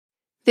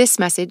This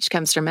message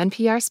comes from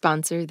NPR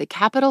sponsor, the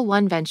Capital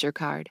One Venture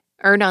Card.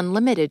 Earn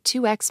unlimited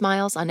 2x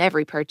miles on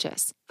every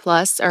purchase.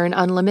 Plus, earn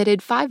unlimited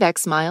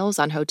 5x miles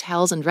on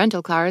hotels and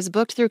rental cars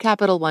booked through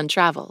Capital One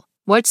Travel.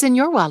 What's in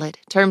your wallet?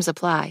 Terms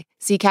apply.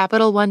 See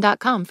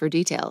CapitalOne.com for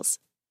details.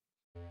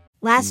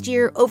 Last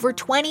year, over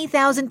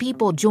 20,000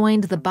 people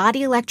joined the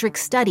Body Electric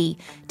study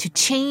to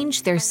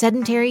change their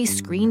sedentary,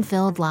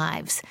 screen-filled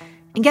lives.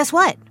 And guess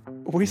what?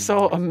 We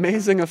saw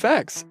amazing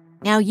effects.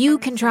 Now you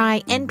can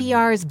try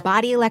NPR's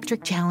Body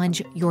Electric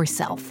Challenge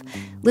yourself.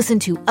 Listen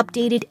to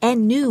updated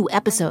and new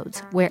episodes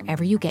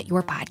wherever you get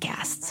your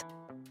podcasts.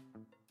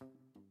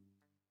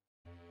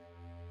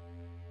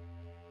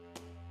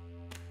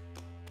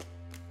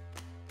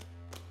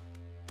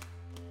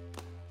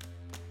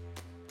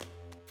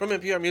 From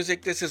NPR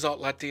Music, this is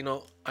Alt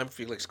Latino. I'm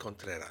Felix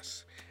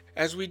Contreras.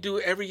 As we do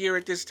every year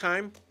at this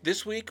time,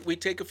 this week we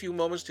take a few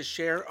moments to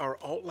share our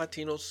Alt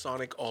Latino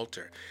Sonic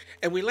Altar.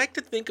 And we like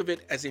to think of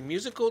it as a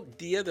musical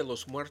Dia de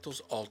los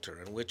Muertos altar,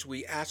 in which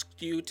we asked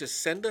you to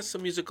send us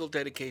some musical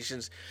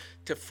dedications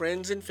to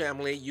friends and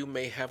family you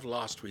may have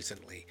lost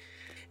recently.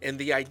 And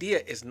the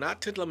idea is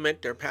not to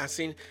lament their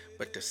passing,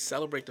 but to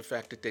celebrate the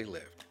fact that they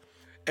lived.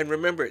 And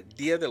remember,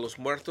 Dia de los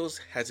Muertos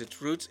has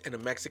its roots in a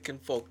Mexican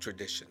folk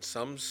tradition.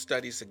 Some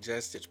studies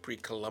suggest it's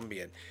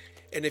pre-Columbian.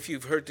 And if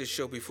you've heard this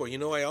show before, you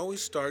know I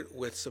always start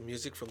with some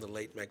music from the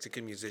late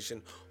Mexican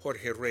musician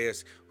Jorge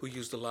Reyes, who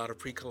used a lot of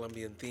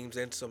pre-Columbian themes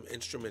and some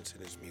instruments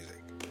in his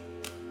music.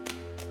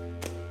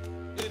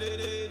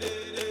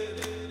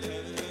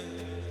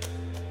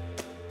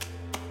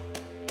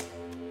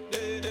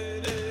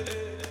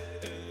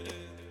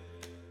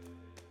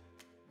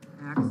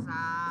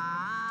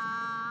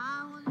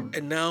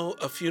 And now,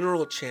 a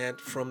funeral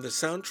chant from the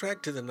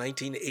soundtrack to the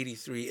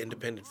 1983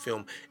 independent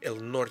film El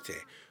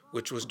Norte,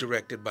 which was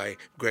directed by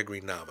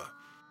Gregory Nava.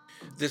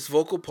 This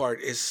vocal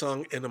part is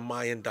sung in a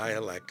Mayan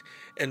dialect,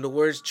 and the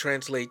words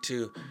translate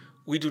to,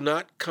 "We do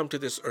not come to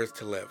this earth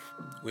to live.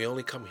 We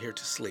only come here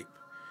to sleep.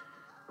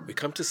 We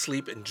come to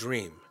sleep and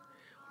dream.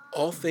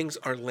 All things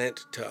are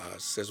lent to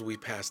us as we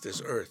pass this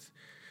earth.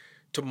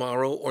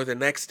 Tomorrow or the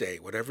next day,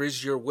 whatever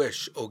is your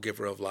wish, O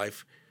giver of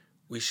life,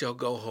 we shall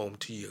go home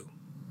to you."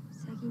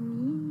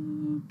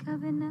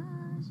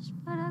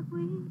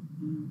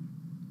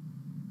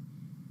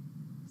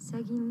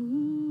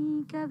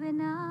 Saginika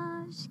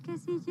benash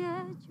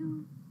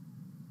kesijeju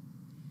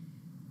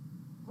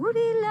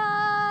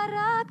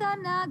Urilara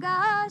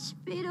kanagash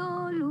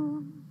pirolu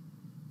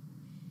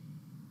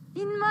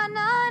In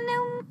manane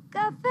un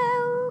cafe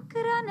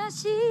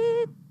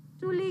ukranashit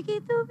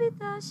Tulikitu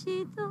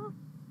bitashito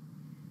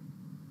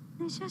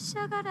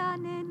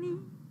Neshashagaraneni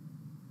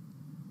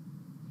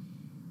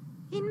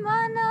In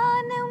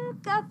manane un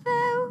cafe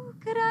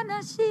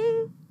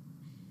ukranashit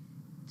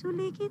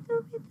Tulikitu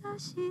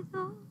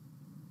bitashito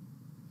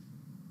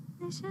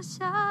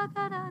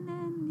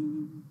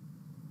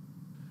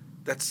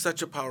That's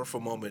such a powerful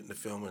moment in the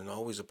film and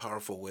always a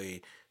powerful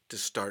way to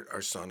start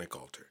our Sonic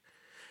Altar.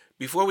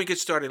 Before we get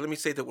started, let me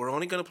say that we're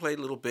only going to play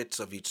little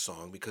bits of each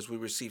song because we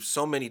received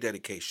so many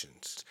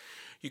dedications.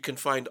 You can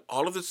find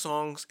all of the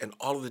songs and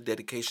all of the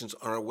dedications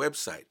on our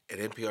website at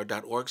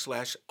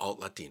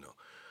npr.org/altlatino.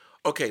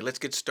 Okay, let's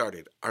get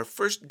started. Our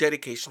first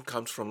dedication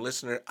comes from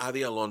listener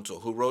Adi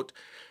Alonso, who wrote,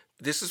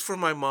 "This is for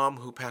my mom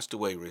who passed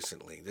away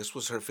recently. This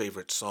was her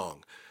favorite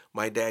song.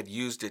 My dad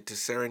used it to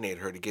serenade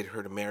her to get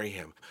her to marry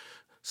him.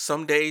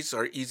 Some days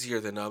are easier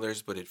than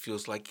others, but it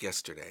feels like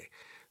yesterday.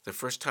 The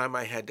first time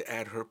I had to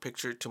add her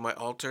picture to my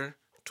altar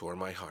tore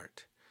my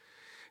heart."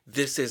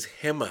 This is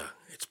Hema.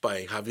 It's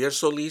by Javier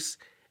Solis,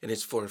 and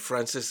it's for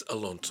Francis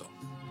Alonso.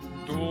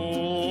 Tú,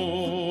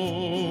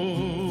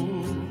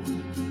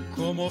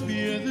 como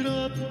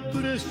piedra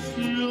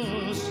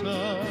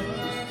preciosa,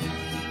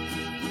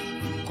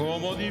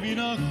 como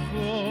divina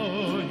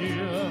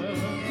joya,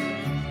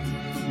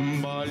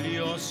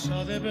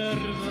 valiosa de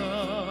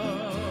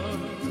verdad.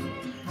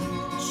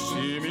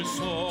 Si mis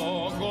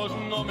ojos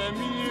no me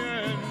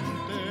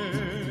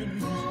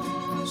mienten,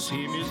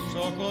 si mis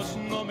ojos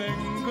no me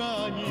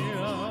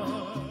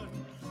engañan.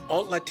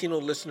 Alt Latino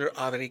listener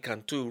Adri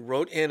Cantu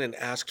wrote in and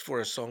asked for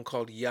a song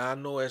called Ya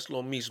No Es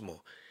Lo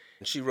Mismo.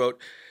 And she wrote,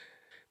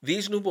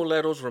 "These new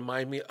boleros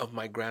remind me of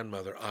my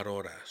grandmother,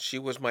 Aurora. She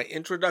was my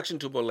introduction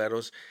to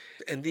boleros,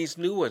 and these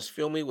new ones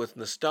fill me with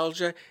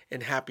nostalgia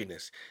and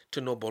happiness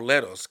to know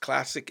boleros,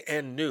 classic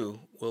and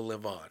new, will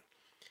live on."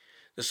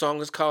 The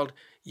song is called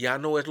Ya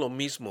No Es Lo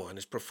Mismo and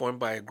is performed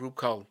by a group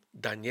called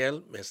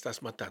Daniel Me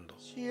Estás Matando.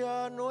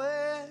 Ya no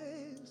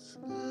es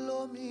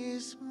lo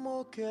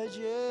mismo que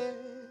ayer,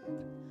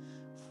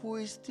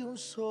 fuiste un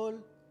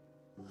sol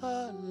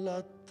al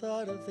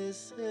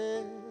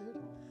atardecer,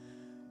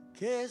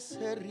 que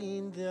se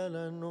rinde a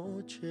la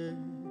noche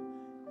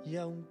y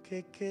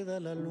aunque queda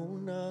la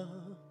luna,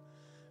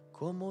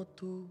 como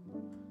tú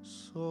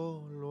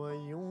solo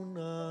hay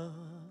una.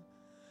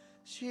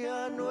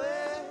 Ya no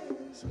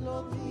es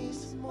lo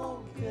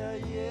mismo que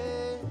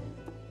ayer.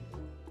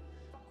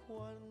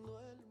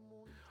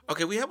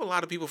 Okay, we have a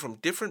lot of people from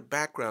different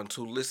backgrounds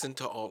who listen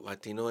to Alt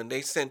Latino, and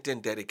they sent in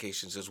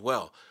dedications as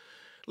well.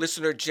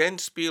 Listener Jen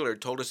Spieler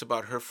told us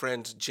about her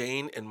friends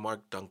Jane and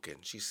Mark Duncan.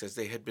 She says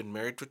they had been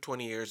married for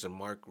 20 years and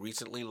Mark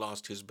recently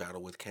lost his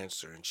battle with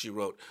cancer. And she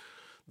wrote,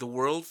 "The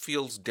world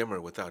feels dimmer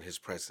without his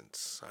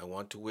presence. I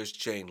want to wish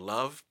Jane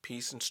love,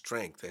 peace, and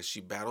strength as she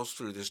battles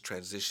through this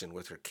transition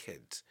with her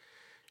kids.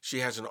 She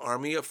has an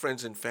army of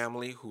friends and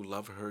family who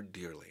love her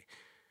dearly."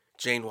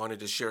 Jane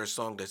wanted to share a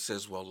song that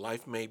says, "While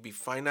life may be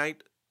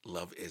finite,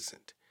 love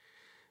isn't."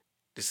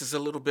 This is a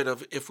little bit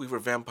of If We Were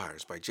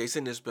Vampires by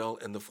Jason Isbell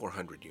and the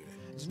 400 Unit.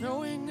 It's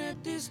knowing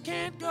that this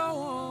can't go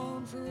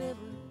on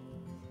forever.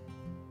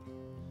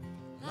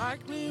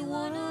 Likely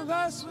one of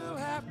us will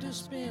have to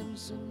spend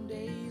some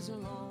days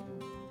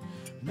alone.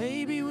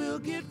 Maybe we'll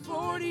get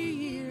 40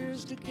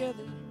 years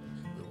together,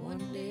 but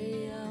one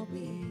day I'll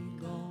be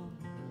gone.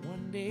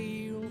 One day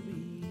you'll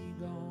be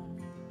gone.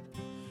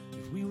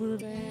 If we were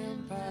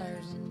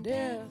vampires and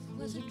death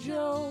was a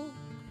joke,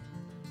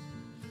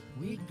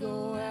 we'd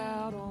go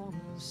out on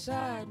the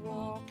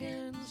sidewalk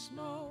in the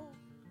snow.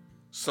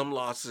 Some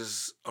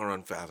losses are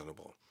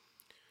unfathomable.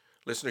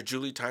 Listener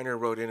Julie Tyner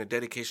wrote in a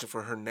dedication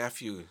for her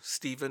nephew,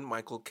 Stephen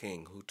Michael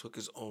King, who took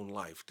his own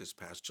life this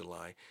past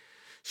July.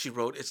 She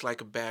wrote, "It's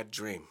like a bad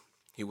dream.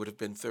 He would have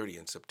been 30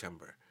 in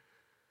September."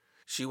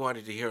 She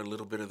wanted to hear a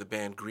little bit of the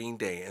band Green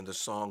Day and the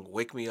song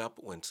Wake Me Up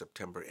When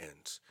September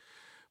Ends.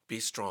 Be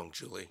strong,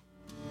 Julie.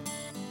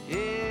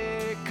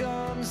 Here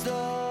comes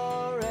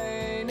the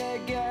rain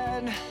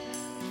again,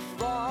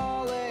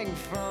 falling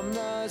from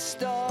the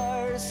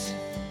stars,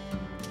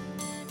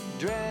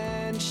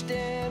 drenched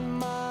in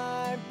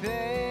my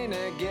pain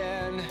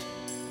again,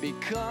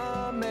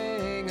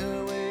 becoming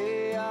who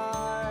we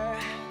are.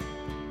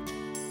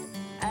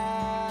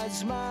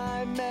 As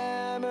my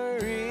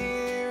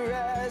memory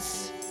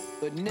rests,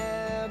 but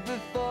never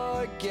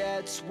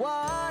forgets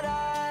what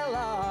I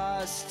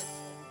lost.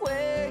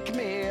 Wake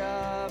me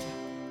up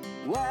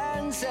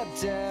when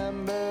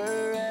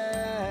September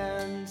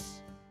ends.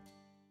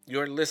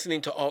 You're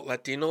listening to Alt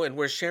Latino, and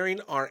we're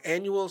sharing our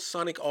annual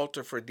Sonic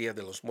Altar for Dia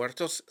de los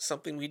Muertos,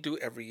 something we do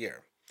every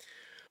year.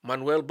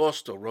 Manuel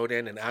Bosto wrote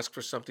in and asked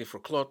for something for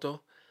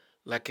Cloto,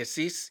 La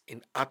Quesis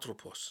in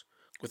Atropos,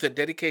 with a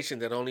dedication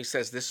that only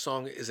says this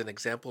song is an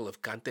example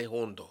of Cante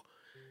Hondo,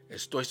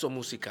 Estoy so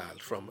musical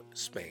from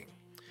Spain.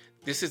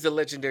 This is the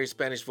legendary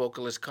Spanish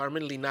vocalist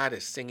Carmen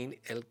Linares singing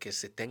El que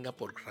se tenga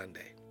por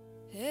grande.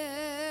 El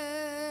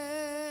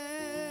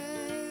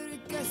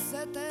que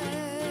se tenga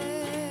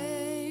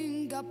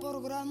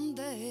por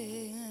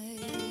grande,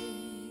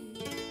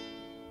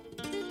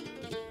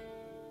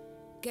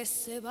 que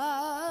se vaya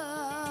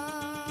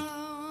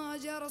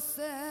al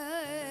cementerio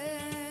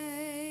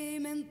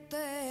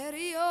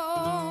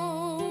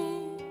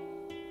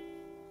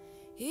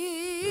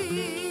y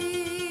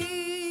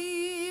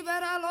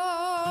verá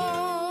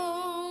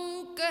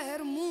lo que es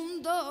el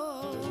mundo.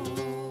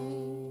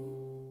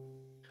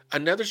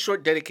 Another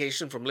short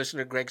dedication from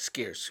listener Greg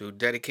Skiers, who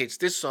dedicates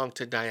this song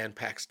to Diane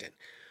Paxton,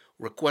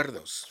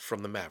 Recuerdos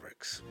from the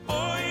Mavericks.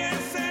 Hoy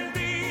es el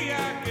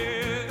día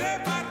que de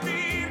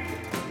partir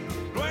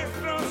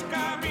nuestros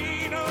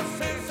caminos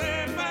se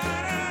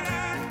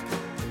separarán.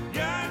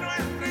 Ya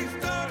nuestra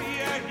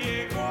historia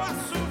llegó a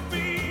su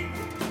fin.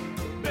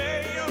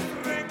 Bellos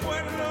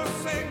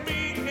recuerdos en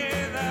mí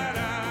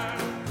quedarán.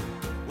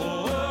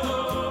 Oh,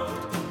 oh,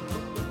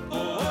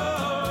 oh,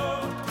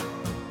 oh,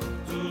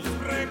 tus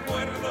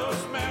recuerdos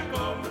me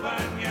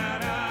acompañarán.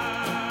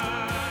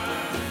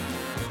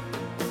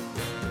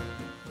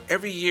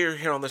 Every year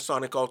here on the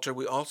Sonic Altar,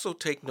 we also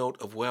take note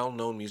of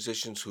well-known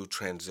musicians who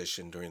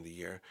transition during the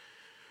year.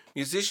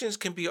 Musicians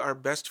can be our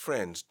best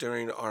friends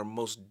during our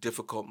most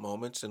difficult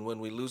moments, and when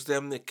we lose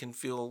them, it can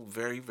feel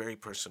very, very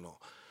personal.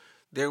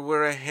 There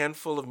were a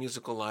handful of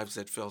musical lives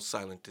that fell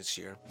silent this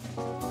year.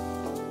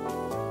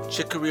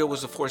 Chick Corea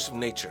was a force of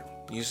nature,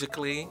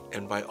 musically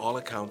and by all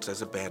accounts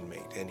as a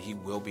bandmate, and he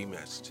will be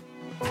missed.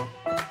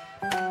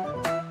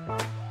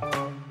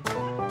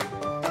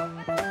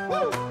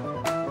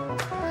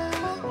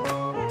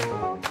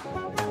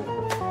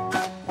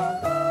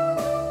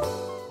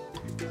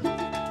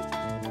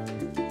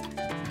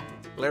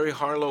 Larry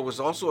Harlow was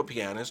also a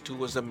pianist who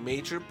was a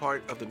major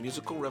part of the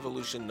musical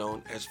revolution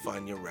known as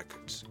Fania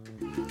Records.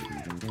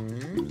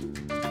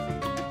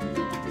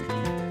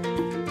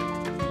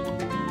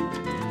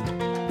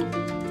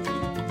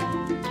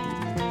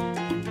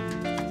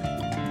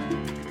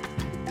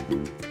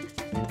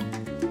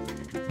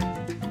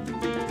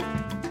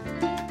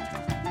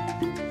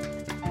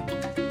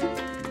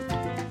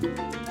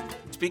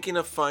 Speaking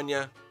of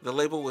Fania, the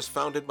label was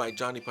founded by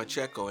Johnny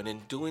Pacheco, and in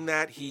doing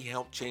that, he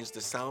helped change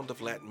the sound of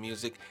Latin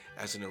music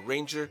as an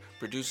arranger,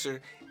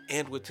 producer,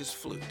 and with his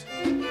flute.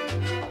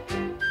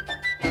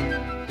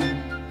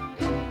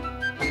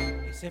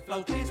 Ese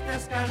flautista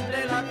es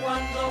candela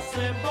cuando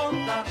se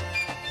monta.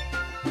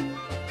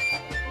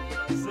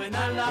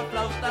 Suena la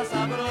flauta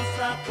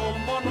sabrosa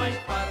como no hay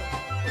par.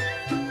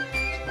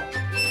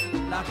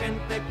 La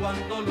gente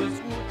cuando lo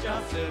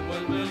escucha se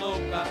vuelve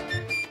loca.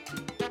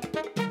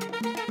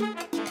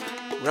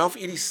 Ralph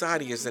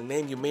Irizarry is a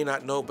name you may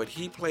not know, but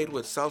he played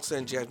with salsa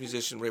and jazz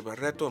musician Ray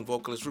Barreto and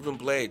vocalist Ruben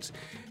Blades.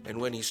 And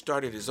when he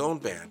started his own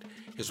band,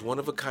 his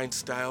one-of-a-kind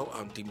style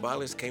on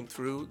timbales came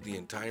through the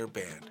entire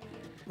band.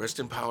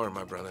 Rest in power,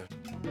 my brother.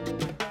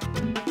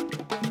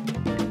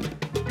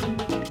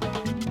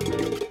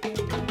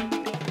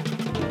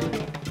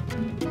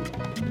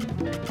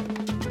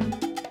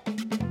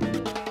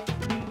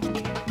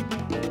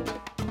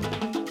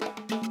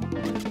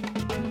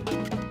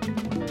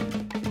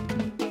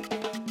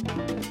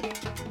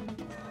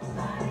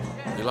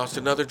 We lost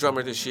another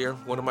drummer this year,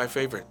 one of my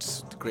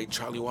favorites, the great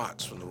Charlie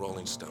Watts from the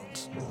Rolling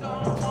Stones.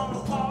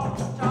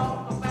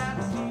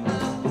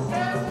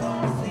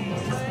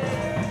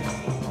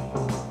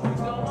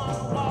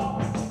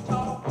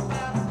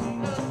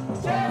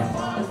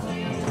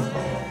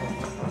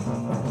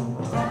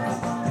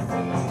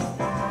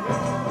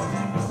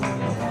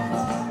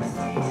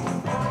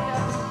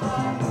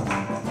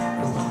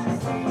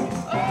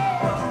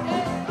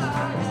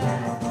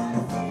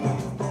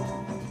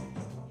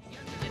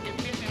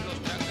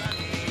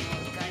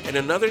 And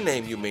another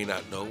name you may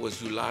not know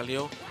was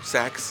Eulalio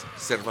Sax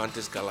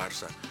Cervantes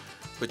Galarza,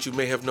 but you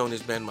may have known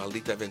his band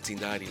Maldita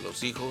Vecindad y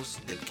Los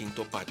Hijos del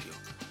Quinto Patio.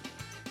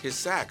 His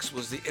sax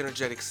was the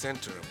energetic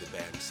center of the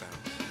band's sound.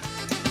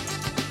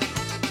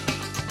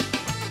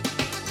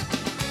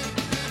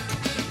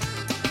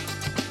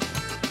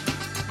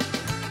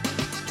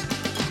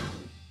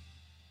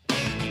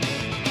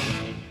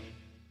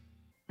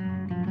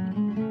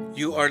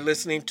 You are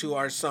listening to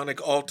our Sonic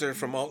Altar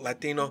from Alt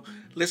Latino.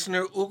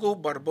 Listener Hugo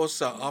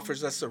Barbosa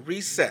offers us a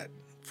reset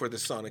for the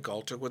Sonic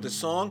Altar with a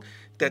song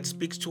that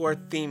speaks to our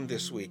theme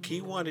this week.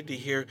 He wanted to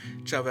hear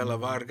Chavela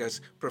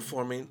Vargas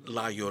performing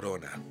La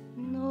Llorona.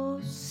 No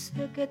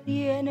sé qué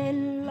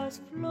tienen las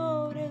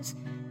flores,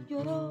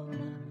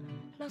 Llorona,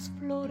 las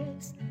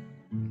flores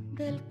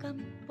del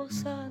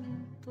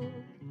Camposanto.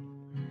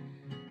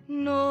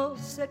 No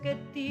sé qué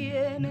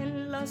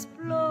tienen las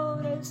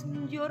flores,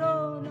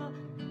 Llorona,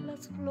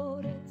 las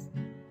flores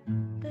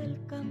del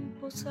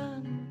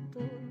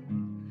Camposanto,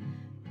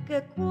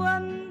 que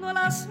cuando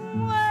las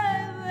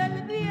mueve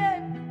el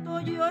viento,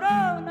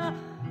 Llorona,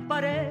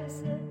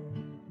 parece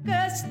que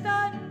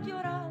están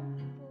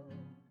llorando.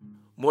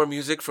 More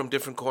music from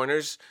different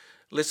corners.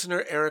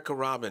 Listener Erica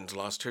Robbins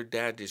lost her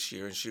dad this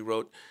year, and she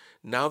wrote,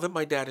 "Now that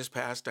my dad has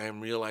passed, I am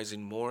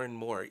realizing more and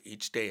more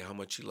each day how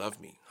much he loved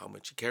me, how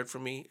much he cared for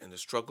me, and the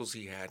struggles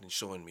he had in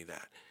showing me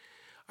that.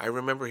 I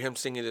remember him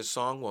singing this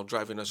song while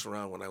driving us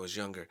around when I was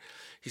younger.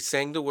 He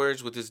sang the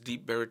words with his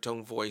deep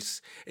baritone voice,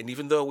 and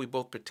even though we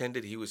both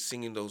pretended he was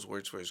singing those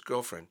words for his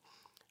girlfriend,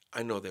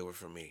 I know they were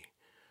for me.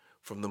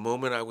 From the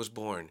moment I was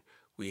born,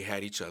 we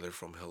had each other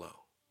from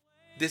hello."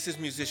 This is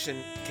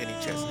musician Kenny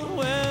Chesney.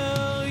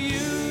 Well, you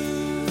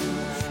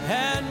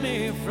had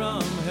me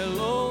from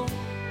hello,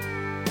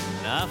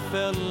 and I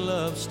felt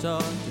love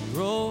start to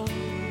grow.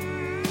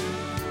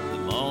 The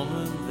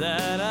moment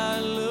that I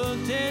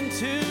looked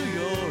into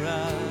your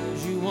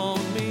eyes, you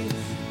want me.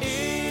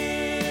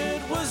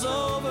 It was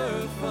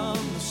over from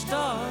the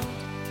start.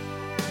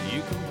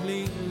 You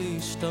completely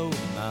stole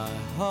my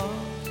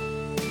heart,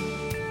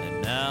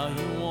 and now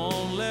you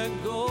won't let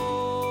go.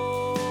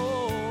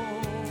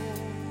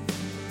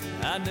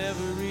 I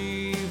never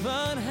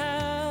even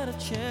had a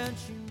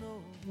chance, you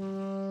know.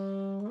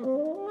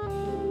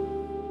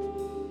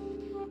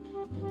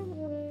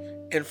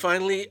 And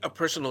finally, a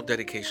personal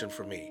dedication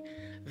for me.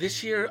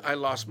 This year, I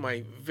lost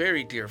my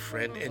very dear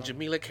friend,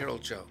 Njamila Carroll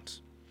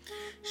Jones.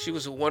 She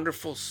was a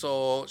wonderful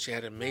soul, she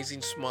had an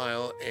amazing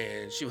smile,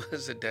 and she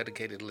was a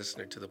dedicated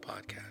listener to the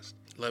podcast.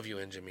 Love you,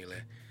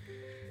 Njamila.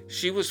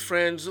 She was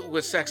friends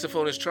with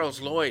saxophonist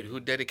Charles Lloyd, who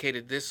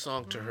dedicated this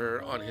song to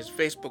her on his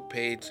Facebook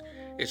page.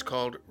 It's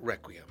called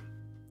Requiem.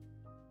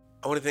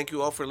 I want to thank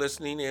you all for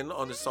listening in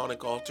on the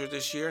Sonic Altar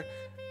this year,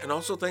 and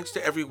also thanks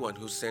to everyone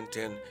who sent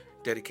in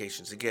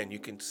dedications. Again, you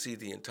can see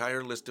the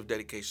entire list of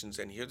dedications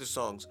and hear the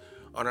songs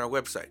on our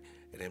website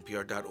at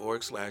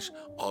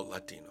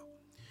npr.org/altlatino.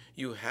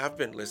 You have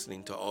been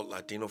listening to Alt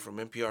Latino from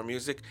NPR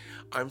Music.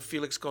 I'm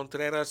Felix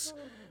Contreras.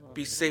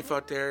 Be safe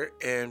out there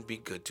and be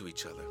good to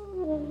each other.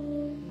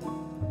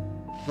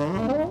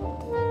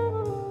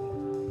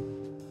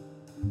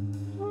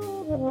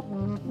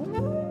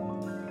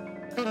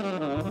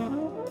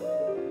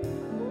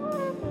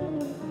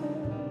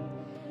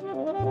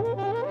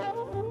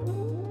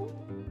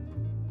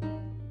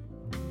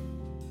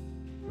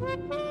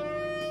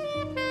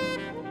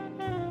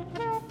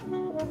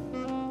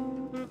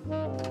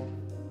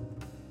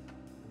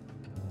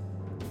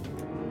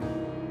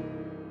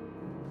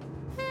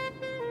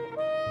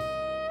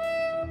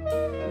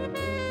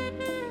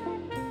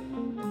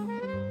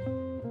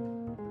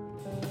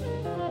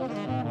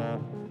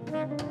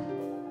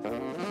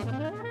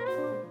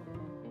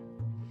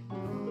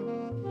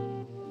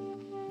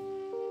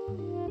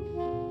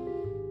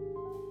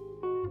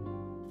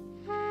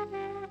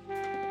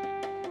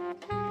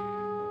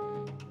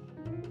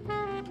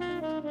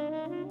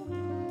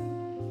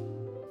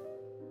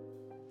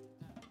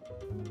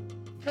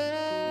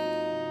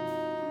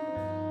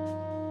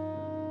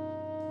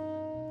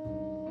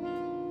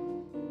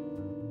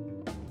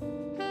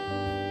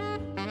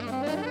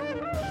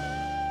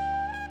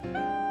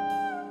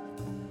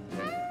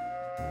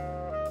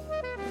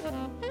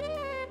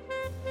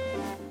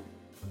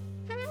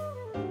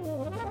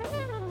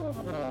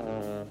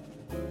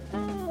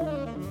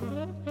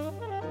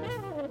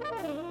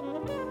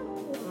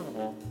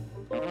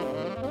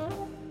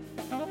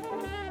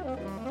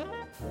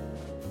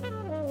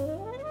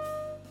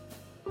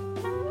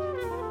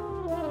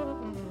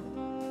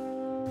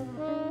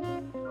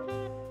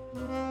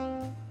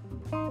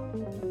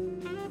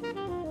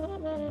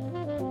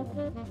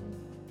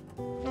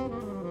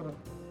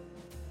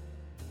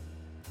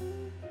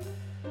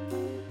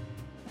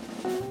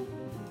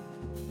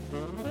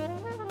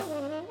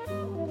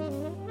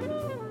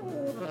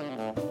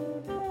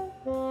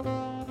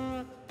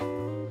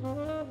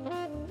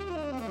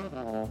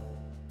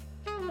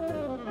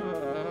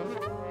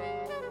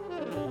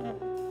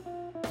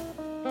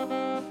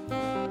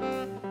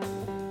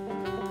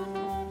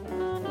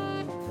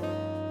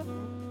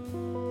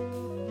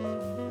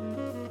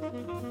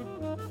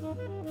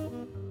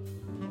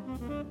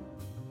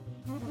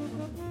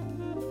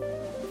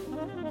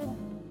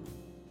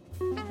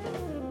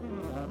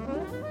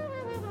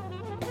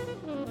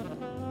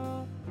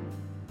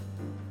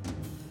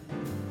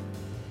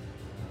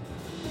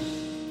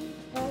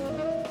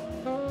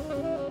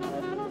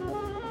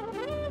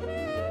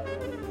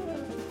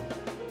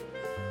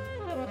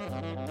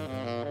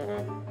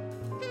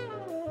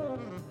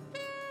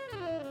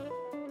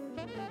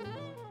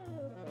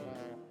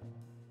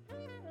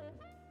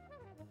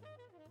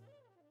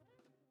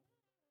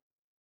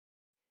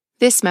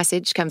 This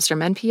message comes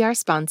from NPR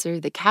sponsor,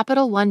 the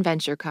Capital One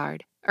Venture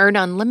Card. Earn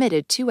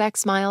unlimited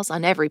 2x miles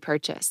on every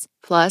purchase.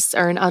 Plus,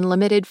 earn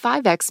unlimited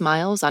 5x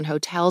miles on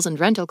hotels and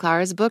rental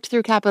cars booked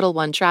through Capital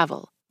One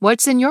Travel.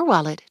 What's in your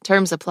wallet?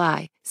 Terms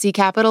apply. See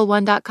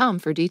CapitalOne.com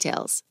for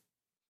details.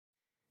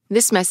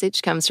 This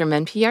message comes from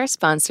NPR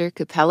sponsor,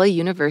 Capella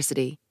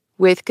University.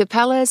 With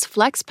Capella's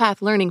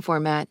FlexPath learning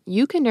format,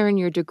 you can earn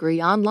your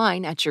degree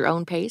online at your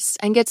own pace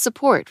and get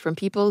support from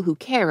people who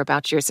care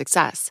about your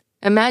success.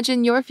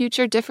 Imagine your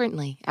future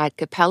differently at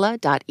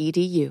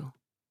capella.edu.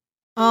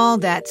 All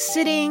that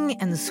sitting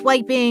and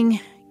swiping,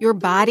 your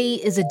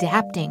body is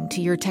adapting to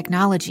your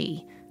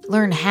technology.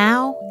 Learn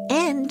how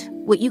and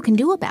what you can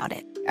do about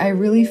it. I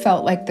really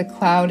felt like the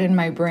cloud in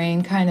my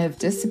brain kind of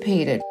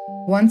dissipated.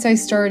 Once I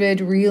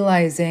started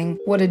realizing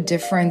what a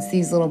difference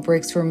these little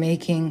breaks were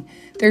making,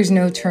 there's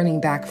no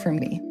turning back for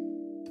me.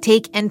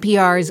 Take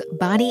NPR's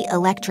Body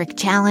Electric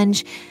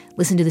Challenge.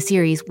 Listen to the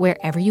series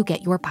wherever you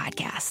get your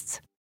podcasts.